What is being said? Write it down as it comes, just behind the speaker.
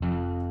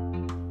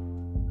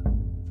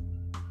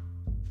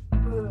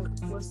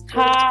What's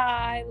good?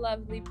 Hi,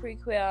 lovely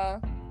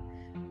prequel.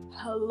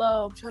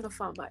 Hello, I'm trying to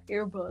find my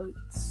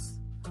earbuds.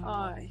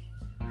 Hi.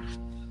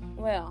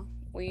 Well,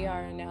 we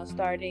are now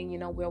starting.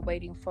 We're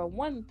waiting for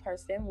one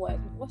person.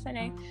 What's her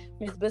name?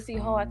 Miss Bussy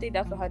Ho. I think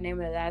that's what her name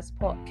in the last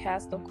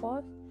podcast, of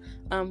course.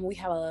 We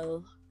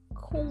have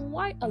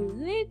quite a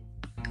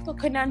little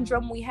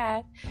conundrum we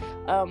had.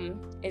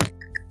 It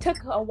took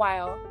a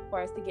while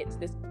for us to get to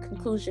this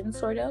conclusion,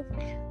 sort of.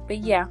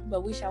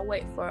 But we shall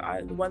wait for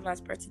the one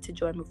last person to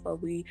join before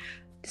we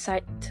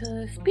decide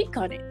to speak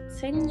on it.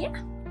 So,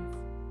 yeah.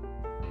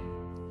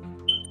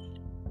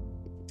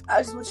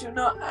 I just want you to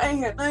know I ain't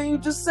hear nothing you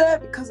just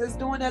said because it's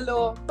doing that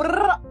little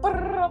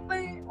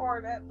thing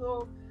or that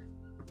little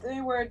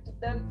thing where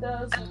that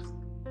does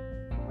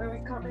when we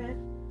come in.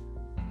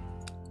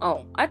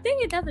 Oh, I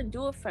think it doesn't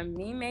do it for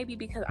me, maybe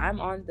because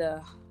I'm on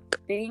the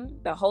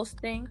host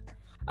thing.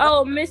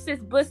 Oh,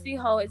 Mrs. Bussy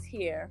Ho is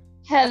here.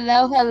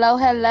 Hello.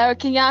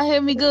 Can y'all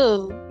hear me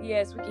good?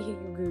 Yes, we can hear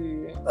you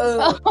good.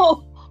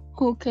 Oh,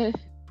 okay.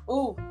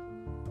 Ooh,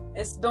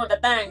 it's doing the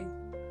thing.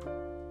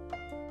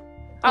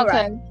 All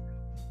okay. right.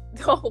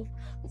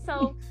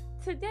 So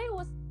today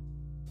was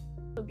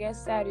Special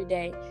Guest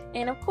Saturday,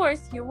 and of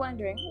course you're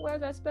wondering,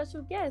 where's our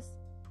special guest?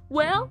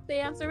 Well, the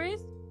answer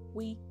is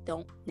we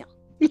don't know.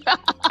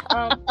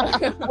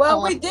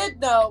 Well, we did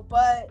know,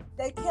 but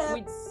they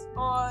kept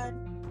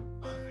on.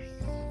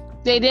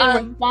 They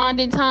didn't respond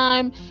in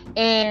time,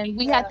 and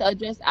we had to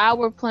adjust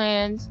our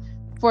plans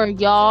for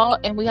y'all,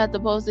 and we had to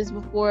post this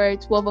before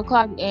 12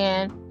 o'clock,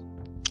 and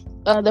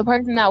the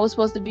person that was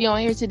supposed to be on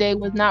here today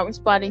was not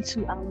responding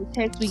to our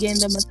text. We gave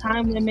them a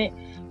time limit.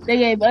 They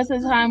gave us a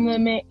time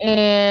limit,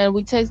 and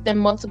we texted them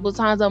multiple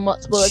times on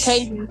multiple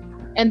occasions,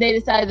 and they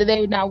decided that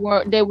they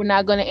were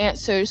not going to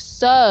answer.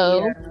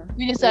 So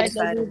we decided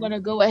that we were going to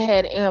go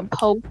ahead and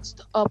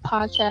post a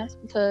podcast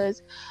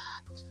because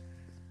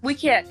we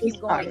can't keep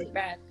going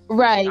back.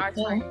 Right. Our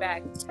time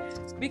back.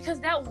 Because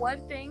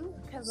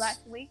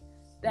last week,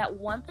 that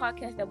one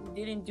podcast that we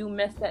didn't do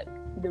messed up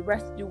the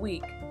rest of the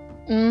week.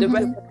 Mm-hmm. The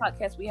rest of the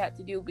podcast we had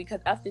to do, because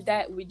after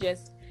that, we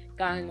just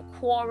got into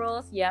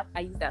quarrels. Yep,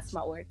 I use that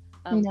smart word.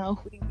 No.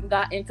 We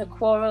got into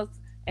quarrels,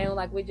 and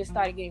we just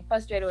started getting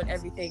frustrated with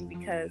everything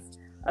because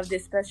of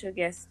this special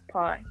guest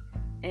part.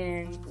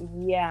 And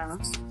yeah,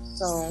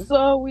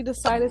 so we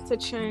decided to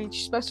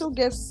change special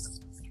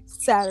guest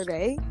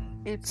Saturday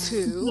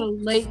into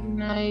late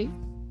night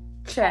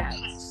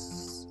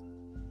chats.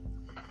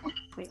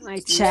 Late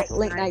night chat,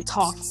 late night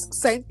talks,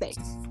 same thing.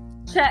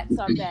 Chats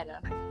are better.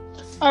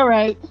 All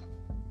right.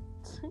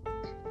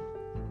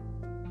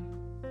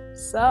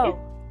 So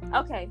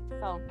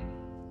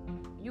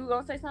you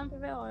gonna say something,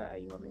 Pavel, or are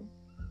you want me?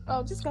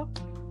 Oh, just go.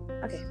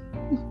 Okay.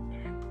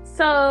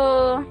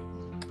 So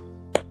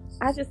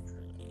I just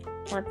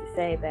want to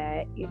say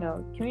that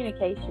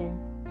communication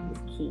is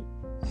key.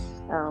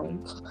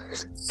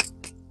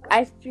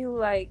 I feel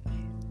like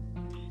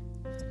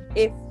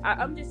if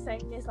I'm just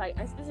saying this,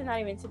 this is not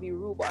even to be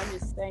rude, but I'm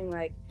just saying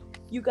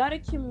you gotta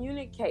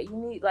communicate.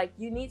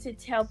 You need to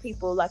tell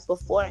people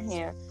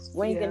beforehand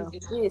when you're gonna do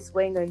this,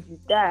 when you're gonna do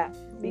that,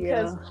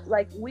 because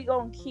we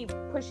gonna keep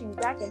pushing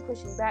back,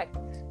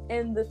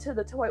 and to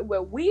the point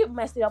where we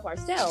messed it up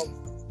ourselves.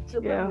 So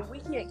we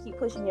can't keep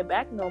pushing it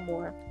back no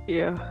more.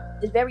 Yeah,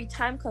 it's very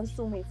time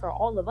consuming for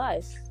all of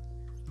us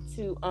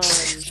to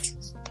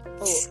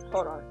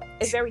hold on.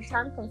 It's very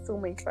time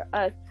consuming for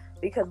us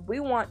because we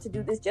want to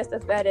do this just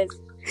as bad as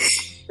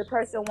the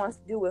person wants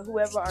to do it,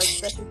 whoever our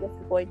special guest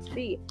is going to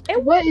be.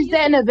 And what is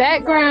that in the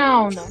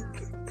background?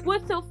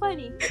 What's so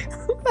funny?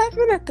 I'm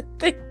laughing at the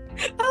thing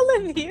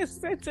Olivia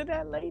said to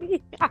that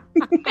lady. Why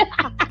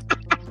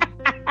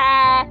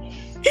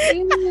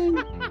you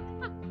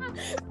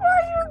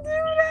do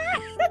that?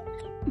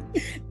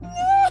 No.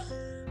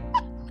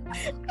 I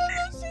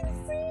know she's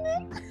seen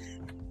it.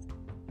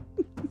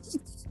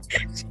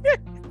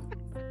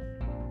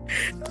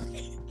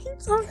 Keep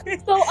talking.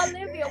 So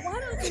Olivia, why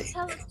don't you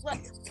tell us what?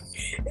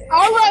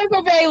 All right,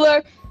 Baylor.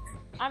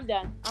 I'm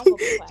done. I'm gonna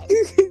be quiet.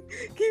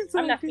 Keep talking.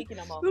 I'm not speaking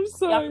no more. I'm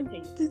sorry.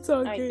 Keep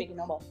talking. I ain't speaking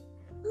no more.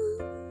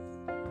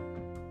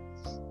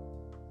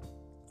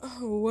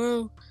 Oh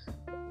well.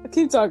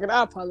 Keep talking.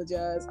 I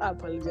apologize.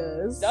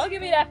 Don't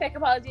give me that fake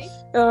apology.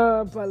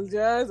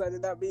 Apologize. I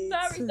did not mean.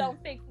 Sorry, don't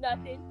fix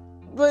nothing.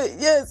 But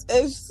yes,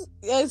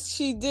 as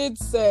she did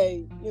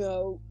say,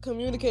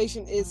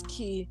 communication is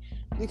key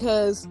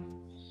because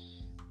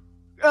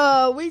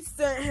we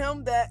sent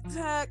him that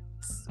text.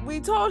 We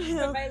told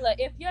him. Pamela,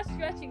 if you're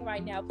stretching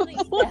right now,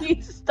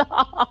 please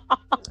stop.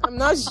 I'm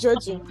not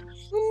stretching.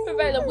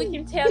 Pamela, we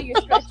can tell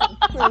you're stretching.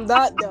 I'm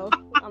not though.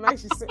 I'm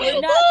actually sitting.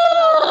 You're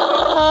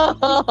not.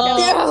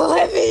 Yeah,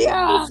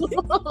 Olivia.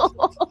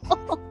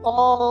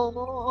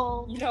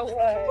 You know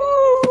what?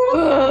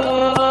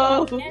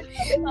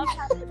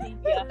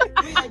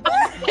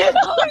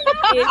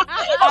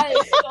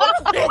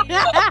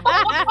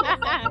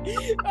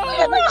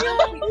 Oh my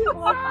god.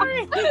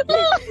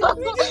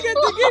 We just got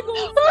the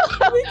giggles.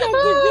 We got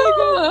the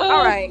giggles.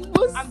 All right,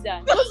 I'm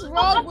done. What's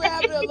wrong with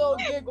having a little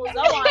giggles?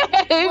 Go on.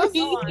 Baby.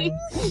 Go on. You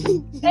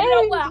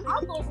know what?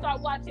 I'm gonna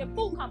start watching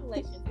food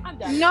compilations. I'm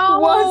done. No.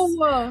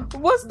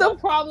 What's the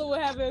problem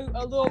with having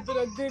a little bit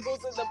of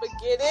giggles in the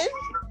beginning?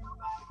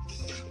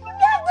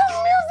 Got the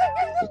music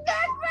in the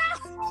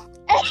background.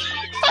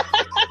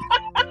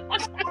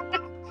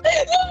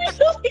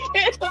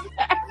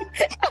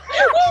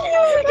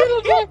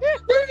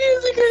 The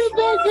music in the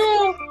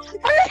background.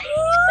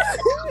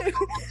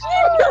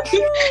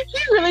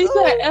 She really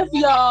said F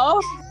y'all.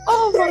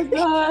 Oh my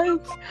god.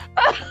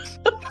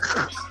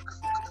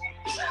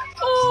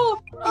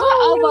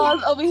 My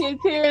eyeballs over here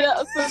tearing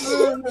up for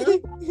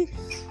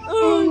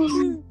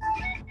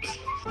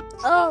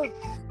Oh,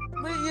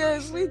 but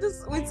yes, we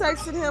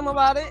texted him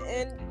about it,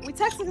 and we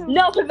texted him.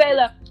 No,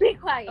 Pavela, be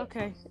quiet.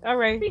 Okay, all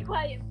right. Be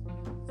quiet.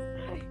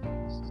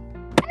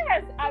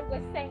 As I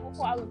was saying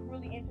before, I was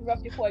really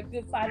interrupted for a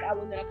good 5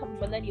 hours and a couple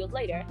millennials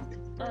later.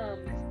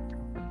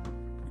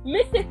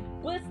 Mrs.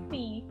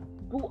 Bussy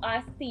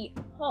Buasi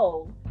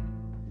Ho,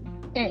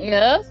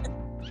 Yes.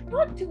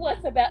 talk to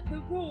us about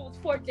the rules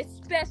for the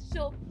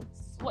special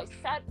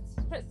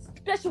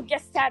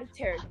guest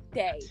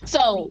Saturday.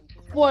 So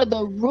for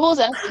the rules,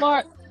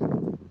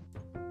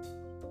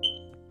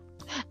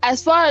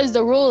 as far as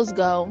the rules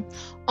go,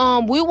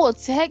 we will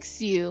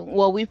text you.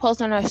 Well, we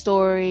post on our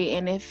story,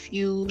 and if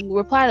you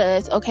reply to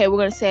us, okay,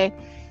 we're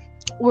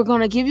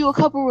gonna give you a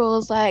couple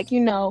rules, like,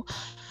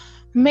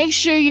 make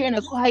sure you're in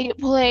a quiet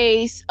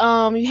place.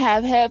 You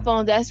have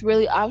headphones. That's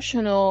really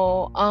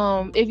optional.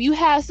 If you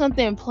have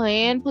something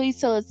planned, please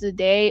tell us a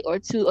day or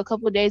two, a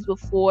couple of days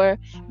before,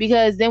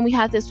 because then we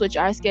have to switch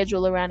our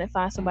schedule around and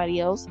find somebody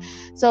else.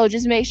 So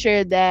just make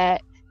sure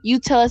that you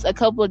tell us a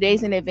couple of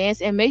days in advance,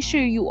 and make sure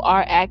you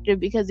are active,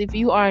 because if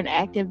you aren't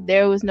active,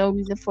 there was no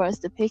reason for us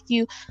to pick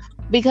you,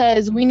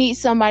 because we need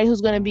somebody who's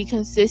going to be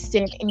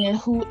consistent and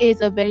who is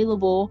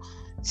available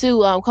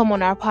to come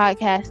on our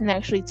podcast and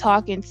actually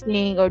talk and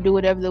sing or do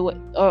whatever they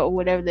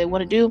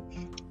want to do.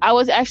 I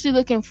was actually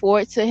looking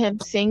forward to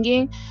him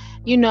singing.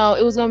 It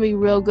was going to be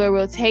real good,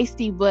 real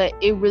tasty, but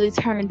it really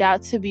turned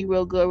out to be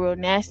real good, real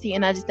nasty,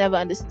 and I just never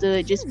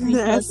understood just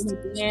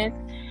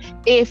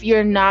if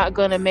you're not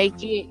going to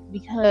make it,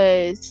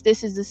 because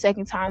this is the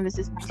second time this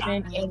has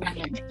happened,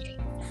 and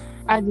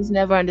I just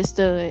never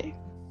understood.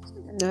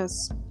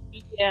 Yes.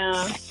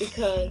 Yeah,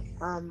 because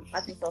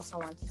I think also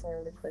want to say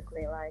really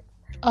quickly,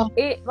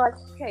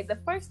 the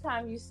first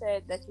time you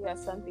said that you had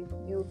something to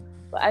do,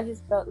 but I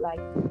just felt like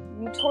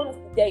you told us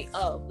the day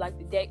of, like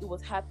the day it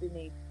was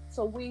happening,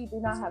 so we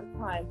did not have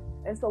time,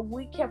 and so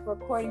we kept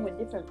recording with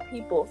different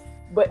people,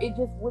 but it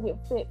just wouldn't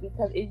fit,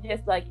 because it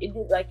didn't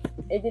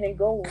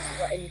go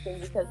or anything,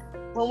 because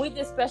when we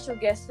did special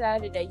guest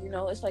Saturday,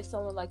 it's like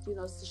someone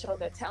to show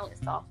their talent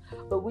stuff,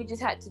 but we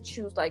just had to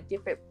choose like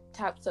different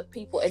types of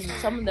people, and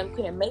some of them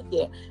couldn't make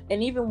it,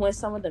 and even when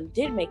some of them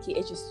did make it,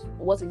 it just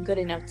wasn't good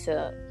enough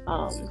to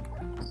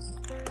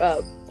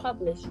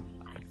publish.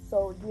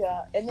 So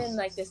yeah, and then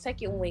like the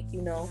second week,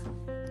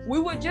 we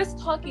were just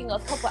talking a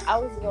couple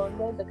hours ago, and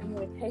then the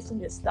communication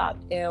just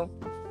stopped, and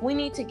we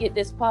need to get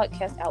this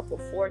podcast out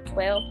before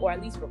 12, or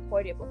at least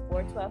record it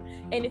before 12.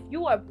 And if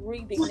you are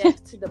breathing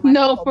next to the microphone,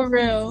 no, for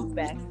real.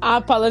 I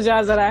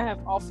apologize that I have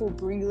awful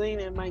breathing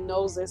and my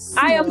nose is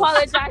smooth. I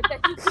apologize that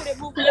you couldn't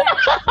move back.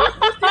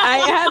 I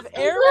have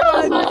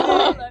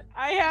earbuds in.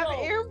 I have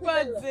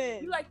earbuds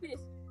in. You like this?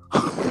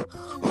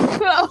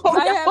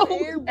 I have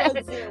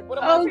earbuds in.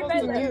 What am I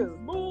supposed to do?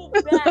 Move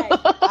back.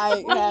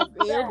 I have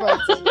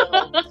earbuds in.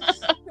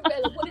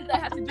 What does that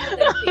have to do with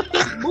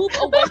anything? Move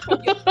away from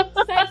you.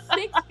 Stay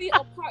 6 feet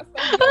apart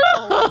from your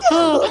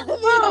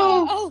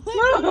phone.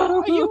 Olivia,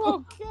 are you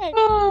okay?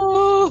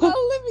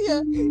 Olivia,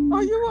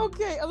 are you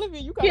okay?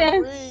 Olivia, you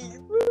gotta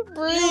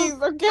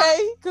breathe,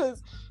 okay?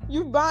 Because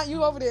you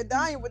over there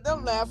dying with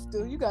them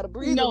laughter. You gotta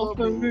breathe a little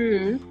bit.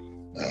 Real.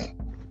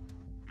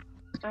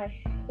 I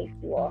hate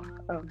you all.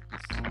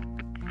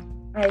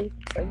 I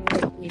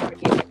really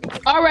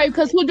forget. All right,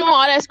 because who doing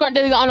all that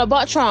squirting on a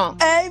butt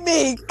trunk?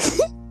 Amy.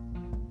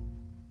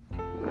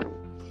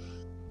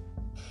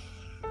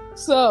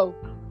 So,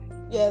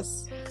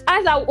 yes.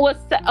 As I was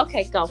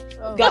okay, go.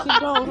 Oh, go. Keep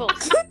going.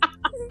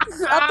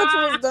 I thought you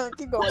was done.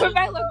 Keep going.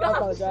 Pavela, go. I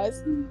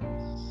apologize.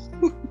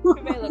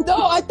 Pavela, go.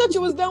 No, I thought you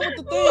was done with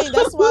the thing.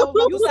 That's why I was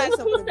about to say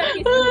something.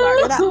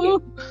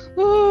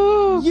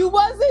 You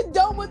wasn't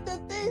done with the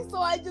thing, so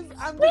I'm just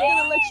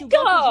gonna let you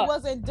go because you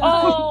wasn't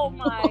done. Oh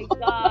my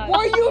god.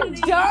 Were you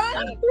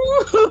done?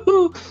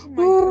 Oh my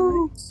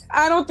god.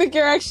 I don't think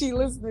you're actually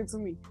listening to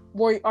me.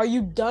 Are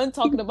you done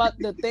talking about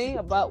the thing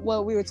about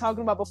what we were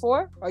talking about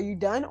before? Are you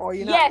done or are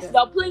you not? Yes, done?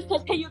 no, please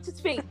continue to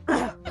speak.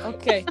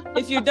 Okay.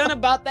 If you're done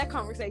about that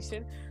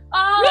conversation.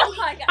 Oh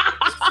my god.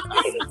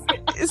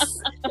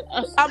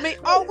 I mean,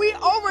 are we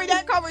over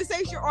that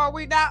conversation or are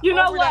we not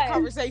over that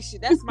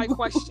conversation? That's my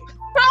question.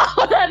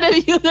 That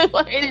music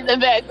playing in the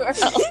background.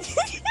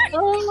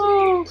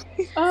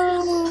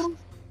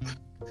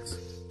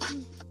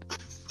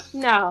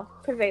 Now,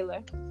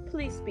 Prevailer,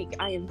 please speak.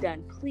 I am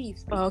done. Please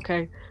speak.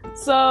 Okay.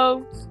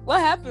 So,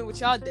 what happened with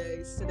y'all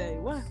days today?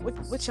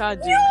 What y'all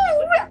do?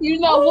 You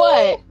know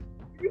what?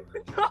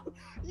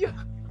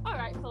 All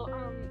right. So,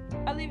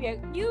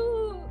 Olivia,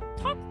 you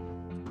talk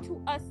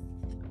to us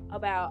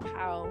about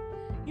how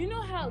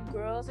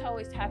girls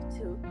always have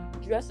to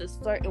dress a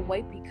certain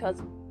way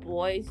because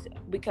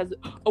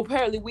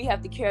apparently we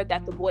have to care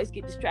that the boys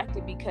get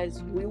distracted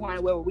because we want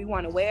to wear what we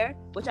want to wear,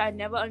 which I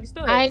never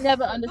understood. I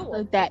never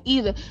understood that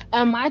either.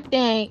 And my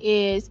thing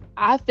is,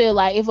 I feel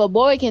like if a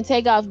boy can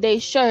take off their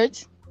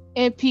shirts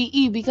in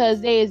PE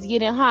because they is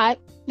getting hot,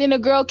 then a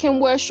girl can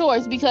wear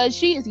shorts because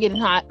she is getting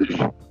hot.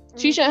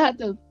 She shouldn't have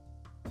to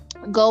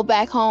go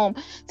back home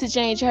to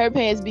change her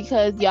pants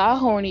because y'all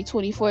horny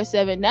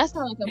 24/7. That's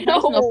not like a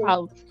personal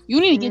problem. You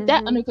need to get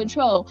that under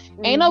control.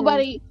 Ain't no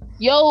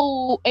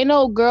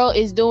girl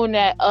is doing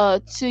that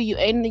to you,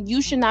 and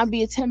you should not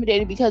be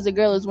intimidated because a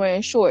girl is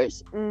wearing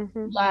shorts.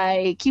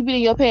 Like, keep it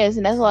in your pants,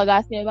 and that's all I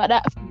gotta say about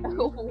that.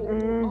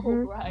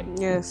 Right.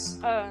 Yes.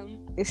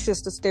 It's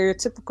just the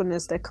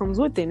stereotypicalness that comes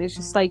with it. It's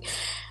just like,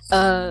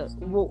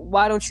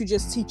 why don't you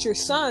just teach your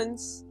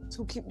sons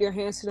to keep their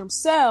hands to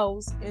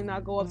themselves and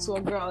not go up to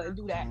a girl and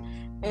do that?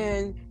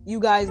 And you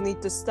guys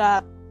need to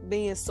stop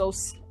being so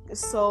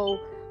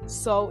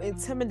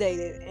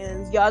intimidated,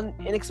 and y'all,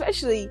 and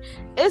especially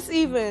it's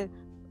even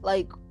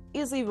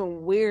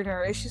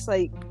weirder. It's just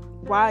like,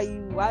 why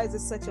is it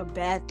such a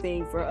bad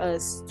thing for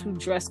us to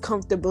dress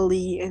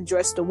comfortably and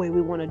dress the way we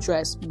want to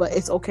dress, but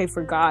it's okay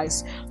for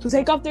guys to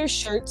take off their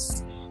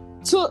shirts?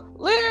 To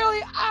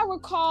literally, I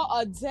recall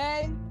a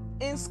day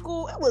in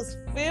school, it was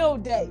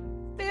field day.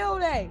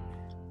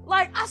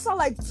 Like, I saw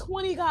like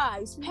 20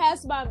 guys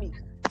pass by me,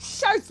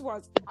 shirts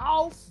was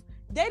off.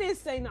 They didn't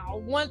say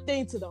not one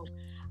thing to them.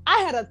 I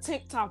had a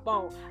tank top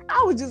on.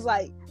 I was just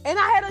like, and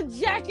I had a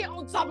jacket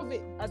on top of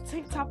it. A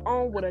tank top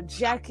on with a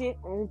jacket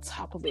on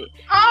top of it.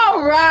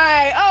 All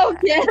right,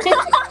 okay.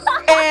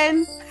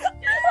 And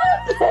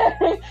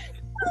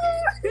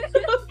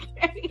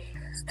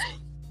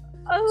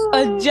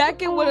a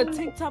jacket with a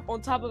tank top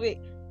on top of it.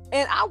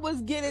 And I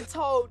was getting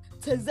told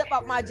to zip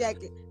up my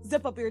jacket.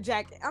 Zip up your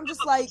jacket. I'm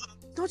just like,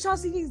 don't y'all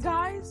see these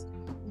guys?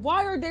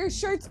 Why are their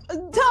shirts? Tell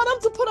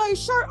them to put a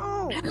shirt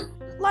on.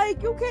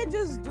 Like, you can't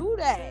just do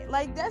that.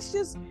 Like, that's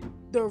just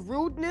the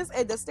rudeness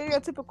and the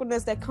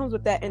stereotypicalness that comes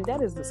with that, and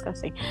that is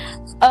disgusting.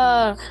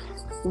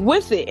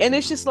 With it, and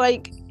it's just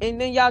like, and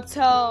then y'all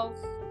say,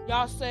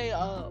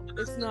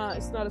 it's not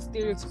a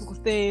stereotypical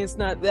thing. It's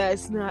not that.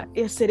 It's not.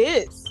 Yes, it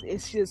is.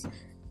 It's just,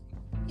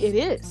 it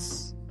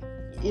is.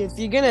 If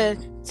you're gonna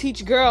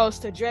teach girls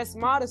to dress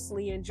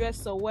modestly and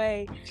dress a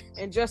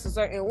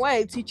certain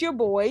way, teach your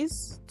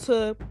boys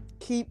to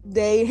keep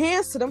their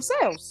hands to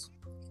themselves.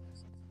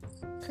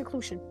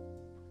 Conclusion.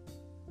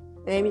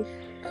 Amy,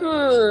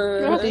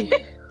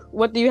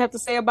 what do you have to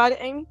say about it,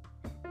 Amy?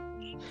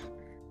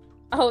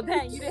 Oh,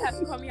 dang, you didn't have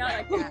to call me out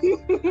like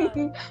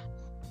that.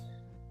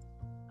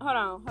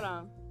 Hold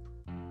on.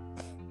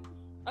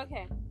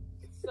 Okay,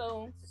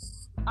 so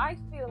I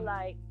feel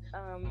like,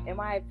 in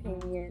my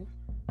opinion,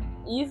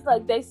 it's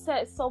like they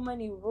set so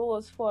many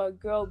rules for a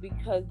girl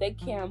because they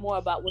care more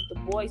about what the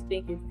boys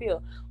think and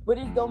feel, but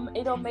it don't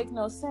make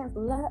no sense.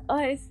 Let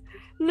us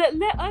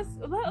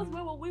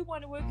wear what we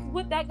want to wear.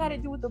 What that got to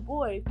do with the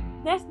boys?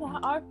 That's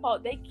not our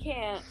fault. They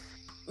can't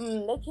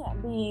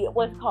be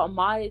what's called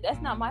modest.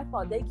 That's not my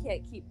fault. They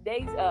can't keep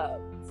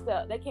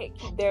stuff. They can't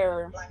keep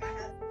their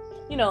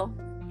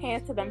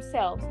hands to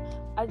themselves.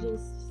 I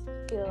just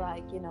feel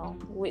like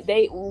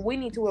we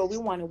need to wear what we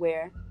want to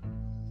wear.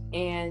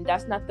 And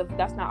that's not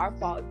our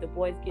fault if the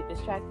boys get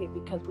distracted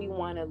because we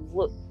want to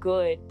look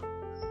good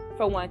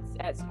for once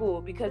at school,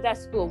 because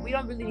that's school. We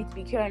don't really need to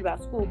be caring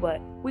about school,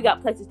 but we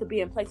got places to be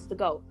and places to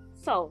go.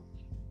 So,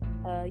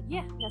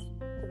 yeah, that's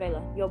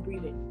Savela. You're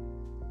breathing.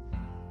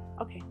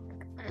 Okay.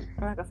 I'm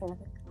not gonna say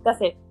nothing.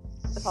 That's it.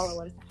 That's all I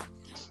wanted to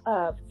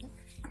say.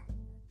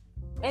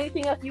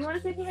 Anything else you want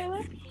to say,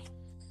 Savela?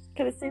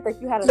 Because it seems like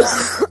you had a lot.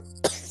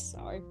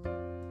 Sorry.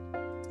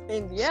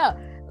 And yeah.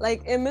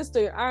 Like, in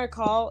Mr. Iron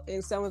Call in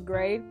 7th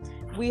grade,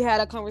 we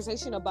had a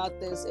conversation about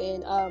this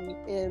in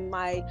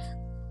my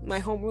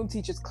homeroom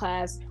teacher's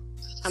class.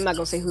 I'm not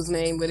gonna say his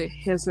name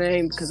because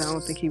I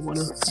don't think he want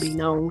to be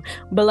known.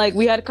 But like,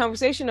 we had a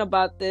conversation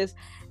about this,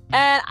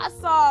 and I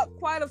saw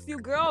quite a few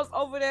girls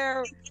over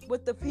there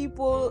with the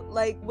people,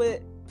 like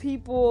with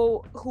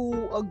people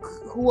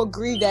who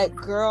agree that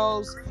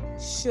girls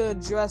should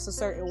dress a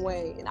certain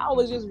way, and I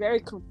was just very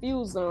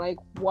confused on like,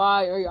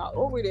 why are y'all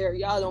over there?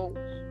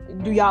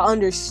 Do y'all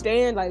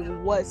understand like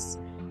what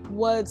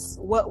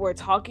we're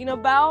talking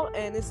about?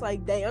 And it's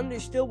like they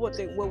understood what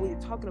we were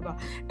talking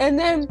about, and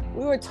then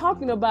we were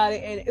talking about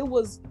it, and it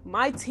was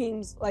my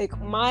team's, like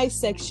my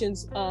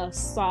section's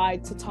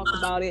side to talk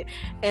about it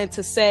and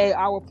to say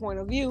our point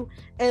of view.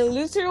 And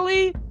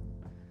literally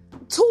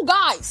 2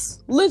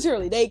 guys,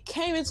 they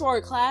came into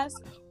our class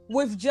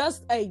with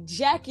just a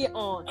jacket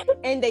on,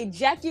 and their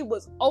jacket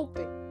was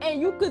open,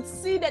 and you could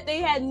see that they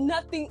had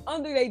nothing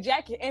under their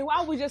jacket. And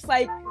I was just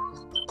like,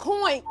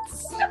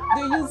 points.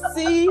 Do you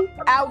see?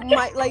 I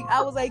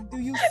was like, do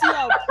you see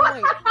our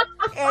point?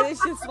 And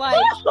it's just like,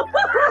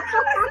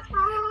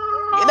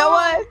 you know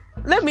what?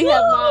 Let me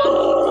have mine.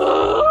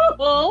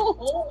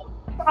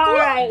 All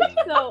right.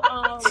 So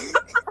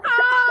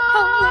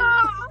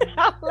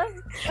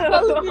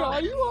Olivia,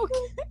 are you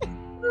okay?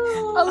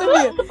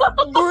 Olivia,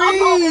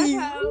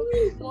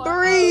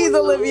 breathe,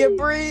 Olivia,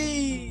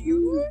 breathe.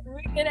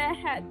 We're gonna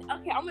have.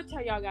 Okay, I'm gonna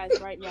tell y'all guys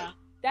right now.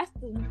 That's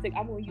the music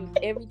I'm gonna use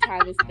every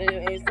time in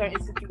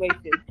certain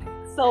situations.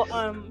 So,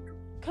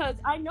 cause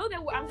I know that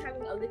I'm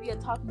having Olivia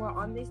talk more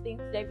on these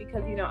things today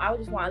because I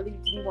just want Olivia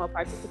to be more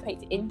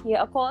participate in here,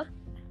 of course.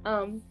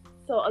 So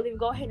Olivia,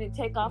 go ahead and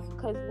take off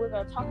because we're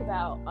gonna talk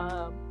about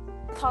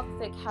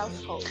toxic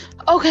household.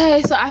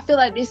 Okay, so I feel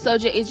like this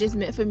subject is just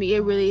meant for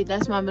me.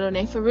 That's my middle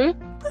name for real.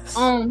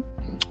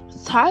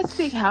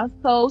 Toxic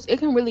households, it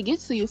can really get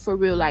to you for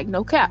real, like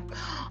no cap.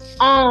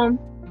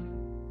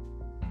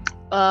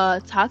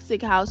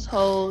 Toxic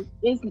household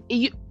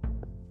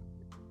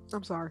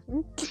I'm sorry.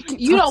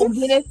 You don't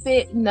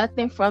benefit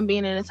nothing from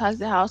being in a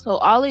toxic household.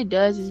 All it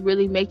does is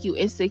really make you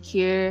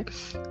insecure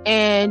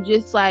and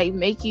just like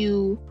make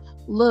you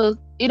look.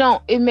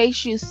 It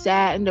makes you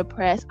sad and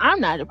depressed.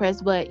 I'm not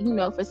depressed, but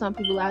for some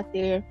people out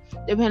there,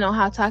 depending on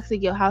how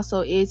toxic your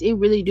household is, it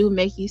really do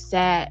make you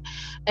sad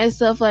and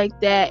stuff like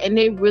that. And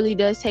it really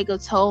does take a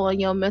toll on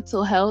your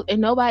mental health.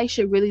 And nobody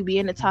should really be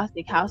in a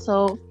toxic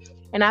household.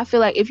 And I feel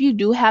like if you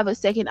do have a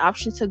second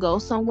option to go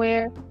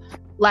somewhere,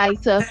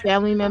 like to a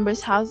family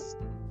member's house,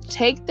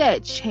 take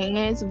that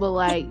chance. But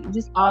like,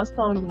 just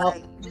also know,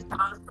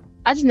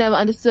 I just never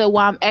understood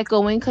why I'm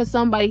echoing, because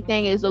somebody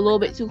thing is a little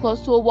bit too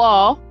close to a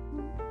wall.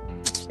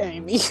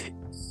 Amy.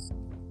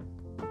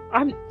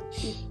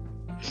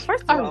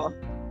 First of all,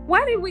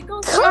 why did we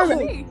go so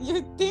early?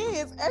 Your thing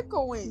is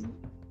echoing.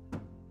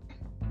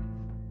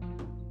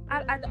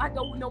 I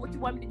don't know what you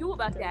want me to do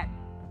about that.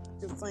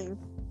 Just saying.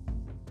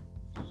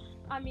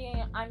 I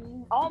mean,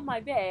 I'm on my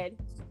bed,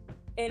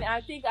 and I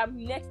think I'm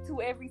next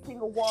to every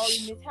single wall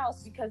in this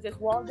house because there's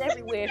walls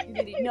everywhere. If you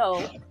didn't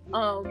know,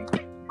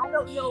 I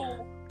don't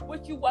know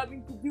what you want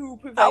me to do.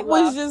 I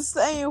was just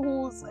saying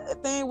whose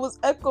thing was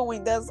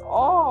echoing. That's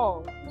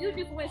all. You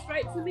just went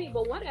straight to me,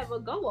 but whatever.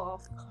 Go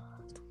off.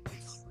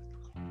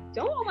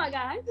 Don't, oh my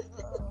God.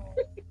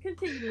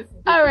 Continue.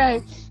 All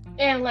right.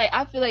 And like,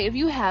 I feel like if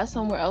you have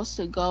somewhere else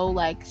to go,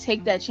 like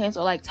take that chance,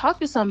 or like talk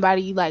to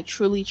somebody you like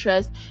truly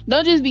trust.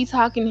 Don't just be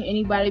talking to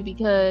anybody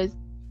because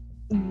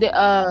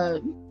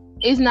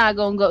it's not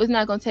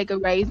gonna take a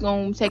right. It's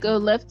gonna take a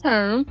left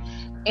turn,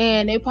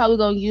 and they probably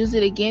gonna use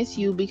it against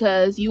you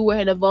because you were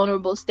in a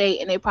vulnerable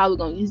state, and they probably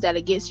gonna use that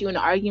against you in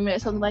an argument or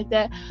something like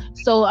that.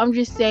 So I'm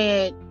just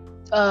saying,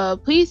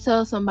 please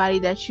tell somebody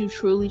that you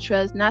truly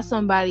trust, not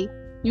somebody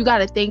you got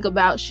to think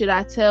about, should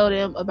I tell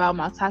them about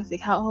my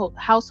toxic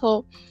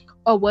household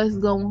or what's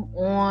going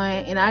on?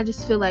 And I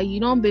just feel like you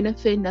don't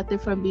benefit nothing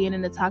from being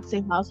in a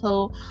toxic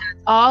household.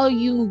 All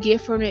you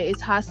get from it is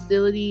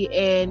hostility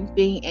and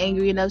being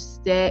angry and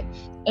upset.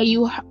 And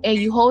you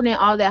holding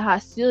all that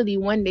hostility,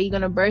 one day you're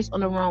going to burst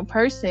on the wrong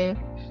person.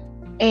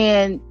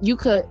 And you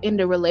could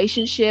end a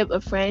relationship, a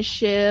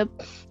friendship,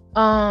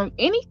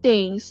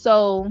 anything.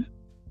 So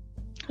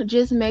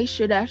just make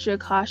sure that you're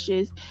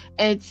cautious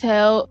and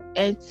tell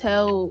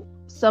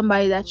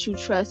somebody that you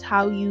trust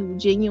how you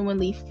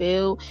genuinely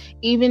feel.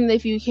 Even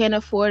if you can't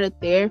afford a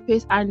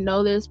therapist, I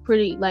know there's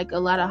a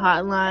lot of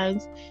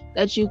hotlines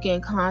that you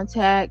can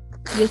contact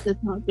just to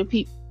talk to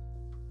people.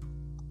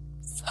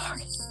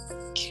 Sorry.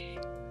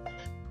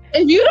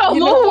 If you don't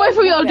move away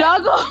from your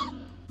doggo,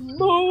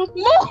 move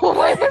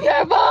away from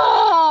your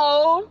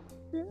phone.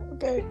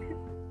 Okay.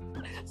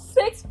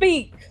 6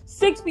 feet.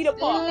 6 feet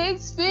apart.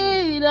 6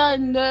 feet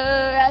under,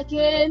 I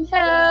can't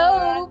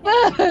help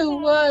but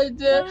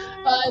wonder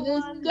why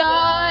the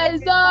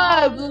skies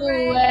are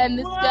blue and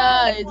the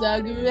skies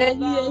are gray.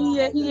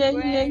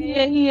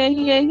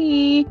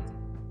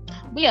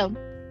 But yeah,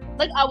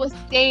 like I was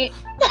saying.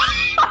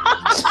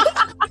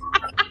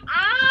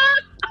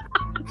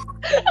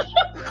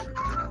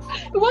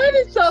 Why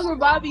did song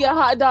remind me of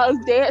hot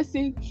dogs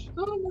dancing?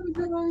 Oh my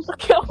gosh.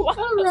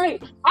 All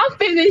right, I'm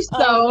finished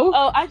though.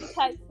 I just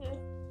had to.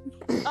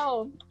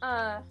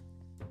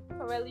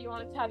 Corella, you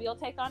want to have your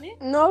take on it?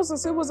 No,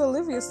 since it was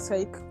Olivia's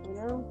take,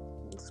 yeah,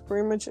 that's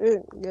pretty much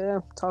it.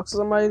 Yeah, talk to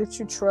somebody that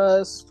you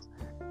trust.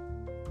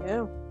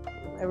 Yeah,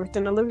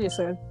 everything Olivia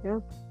said. Yeah.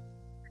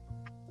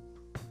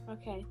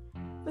 Okay.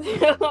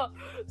 So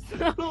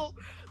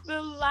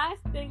the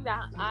last thing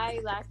that I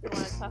want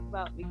to talk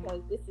about,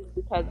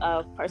 because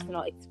of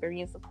personal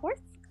experience, of course.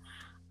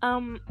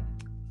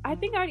 I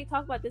think I already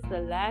talked about this the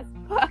last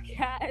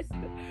podcast,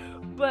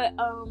 but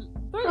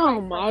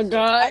oh my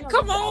God!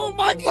 Come on,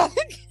 my God!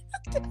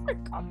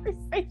 Different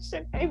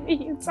conversation.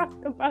 Amy, you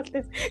talked about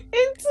this in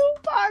 2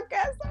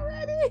 podcasts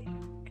already.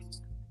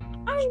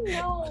 I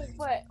know,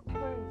 but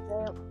for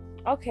example,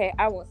 okay,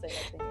 I won't say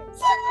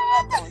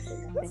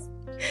nothing.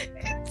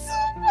 In 2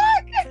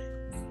 podcasts.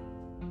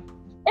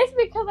 It's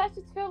because I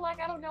just feel like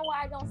I don't know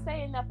why I don't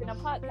say enough in a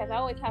podcast. I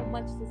always have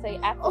much to say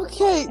after.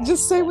 Okay,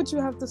 just say what you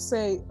have to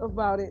say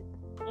about it.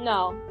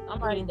 No,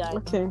 I'm already done.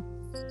 Okay.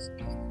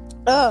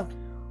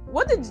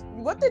 What did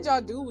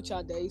y'all do with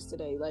y'all days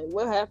today? Like,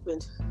 what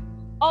happened?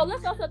 Oh,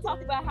 let's also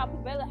talk about how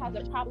Pavella has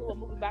a problem with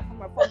moving back from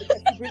her phone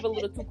because she breathes a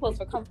little too close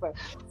for comfort.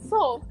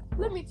 So,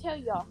 let me tell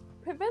y'all,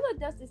 Pavella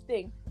does this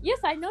thing. Yes,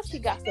 I know she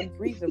got some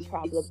breathing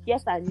problems.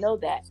 Yes, I know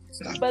that.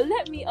 But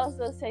let me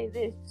also say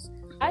this.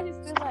 I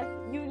just feel like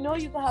you know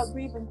you got a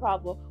breathing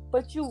problem,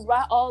 but you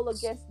right all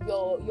against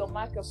your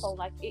microphone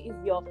like it is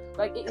your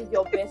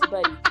best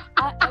buddy.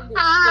 I understand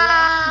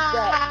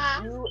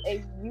that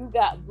you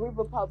got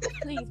breathing problems.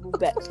 Please move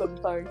back from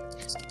the phone.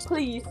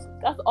 Please.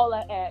 That's all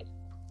I ask.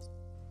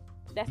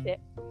 That's it.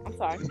 I'm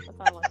sorry. That's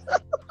all I want to say.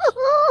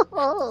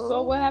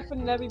 So what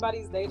happened in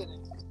everybody's day today?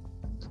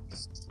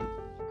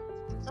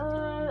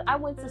 I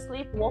went to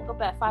sleep, woke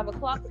up at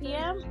 5:00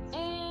 p.m.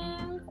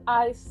 and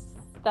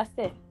that's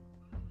it.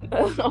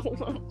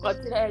 But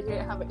today I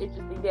didn't have an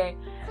interesting day.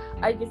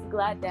 I'm just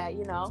glad that,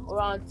 we're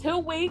on 2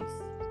 weeks.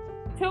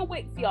 2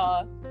 weeks,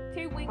 y'all.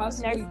 2 weeks.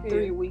 Possibly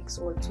 3 weeks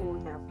or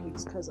 2.5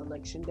 weeks because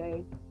election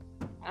day.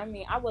 I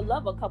mean, I would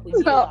love a couple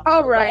years.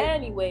 All right. But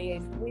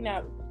anyways, we're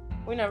not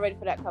ready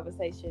for that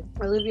conversation.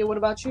 Olivia, what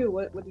about you?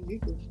 What did you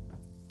do?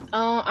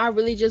 I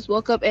really just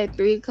woke up at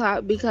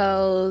 3:00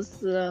 because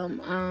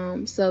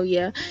so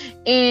yeah,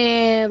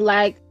 and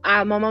like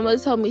my mama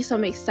told me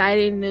some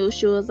exciting news.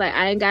 She was like,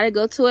 I ain't gotta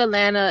go to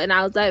Atlanta, and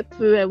I was like,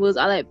 poo, and we was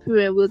all like poo,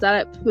 and we was all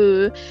like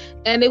poo,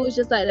 and it was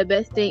just like the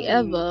best thing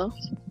ever.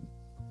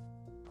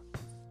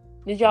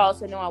 Did y'all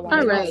also know I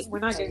wanted? All right, we're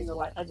not getting the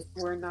light. I just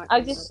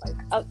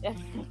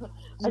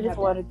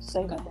wanted to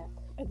say that.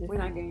 We're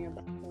not getting your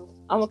back.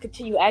 I'm gonna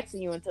continue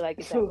asking you until I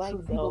get that bike.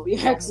 You'll be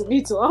asking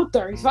me till I'm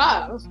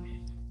 35.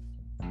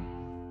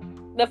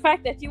 The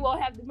fact that you won't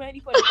have the money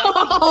for the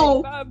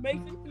bike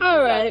makes it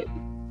all right.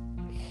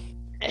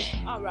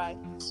 All right.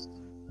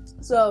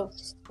 So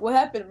what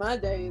happened in my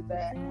day is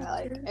that,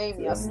 like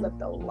Amy, I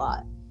slept a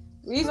lot.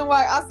 The reason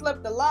why I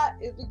slept a lot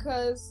is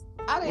because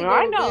I didn't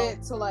go to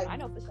bed till like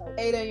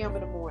 8 a.m.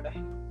 in the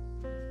morning.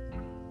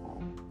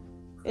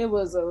 It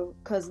was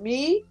cause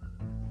me,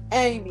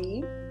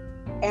 Amy,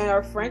 and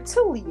our friend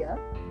Talia.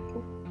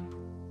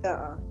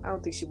 I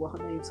don't think she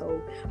want her name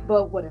told,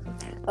 but whatever.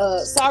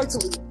 Sorry,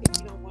 Talia,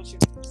 if you don't want your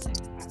name said.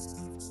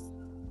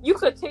 You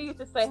continue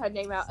to say her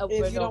name out over and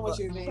over. If you don't want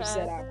your name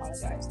said, I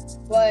apologize.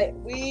 But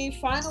we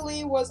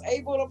finally was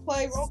able to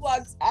play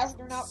Roblox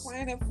after not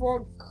playing it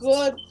for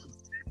good.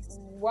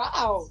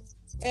 Wow.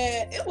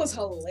 And it was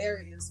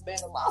hilarious, man.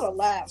 A lot of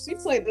laughs. We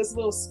played this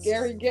little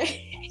scary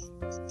game.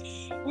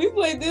 We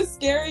played this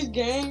scary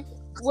game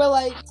where,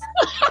 like,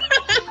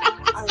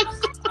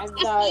 I'm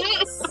not.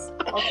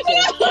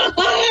 Okay.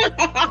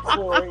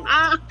 Sorry.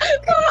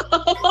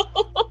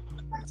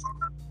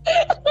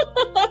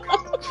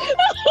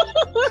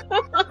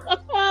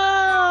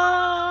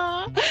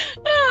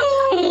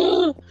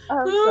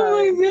 Oh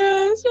my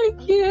gosh, I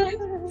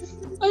can't.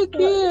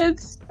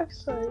 I'm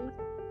sorry.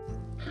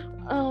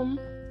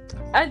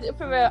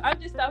 For real, I'm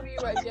just stopping you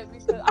right there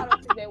because I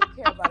don't think they would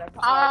care about it.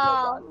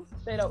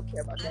 They don't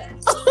care about that.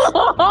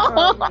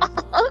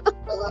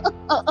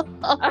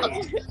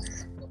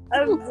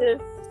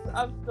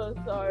 I'm so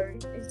sorry.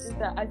 It's just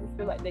that I just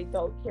feel like they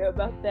don't care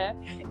about that,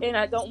 and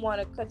I don't want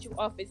to cut you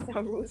off and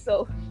sound rude.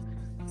 So,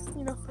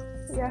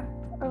 yeah.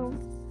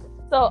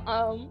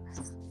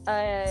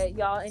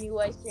 Y'all.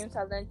 Anyway, stream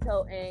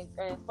Talento and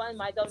fund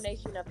my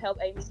donation of help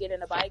Amy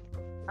getting a bike.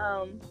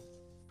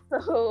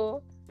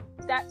 So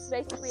that's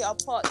basically our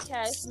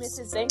podcast.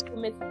 Thank you,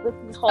 Mrs.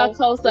 Buffy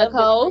Host.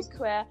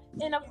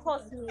 And of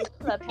course, me,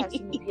 Clubhouse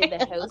Media,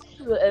 the host.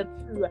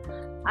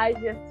 I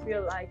just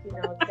feel like,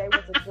 today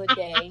was a good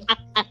day.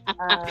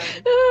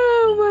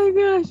 Oh my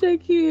gosh, I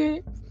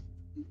can't.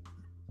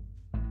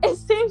 It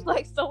seems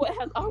like someone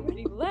has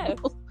already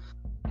left.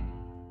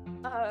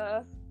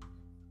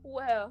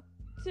 Well,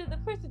 to the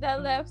person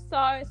that left,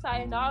 sorry,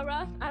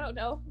 sayonara. I don't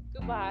know.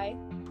 Goodbye.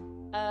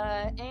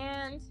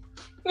 And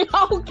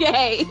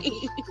okay.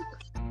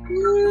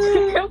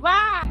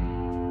 Goodbye.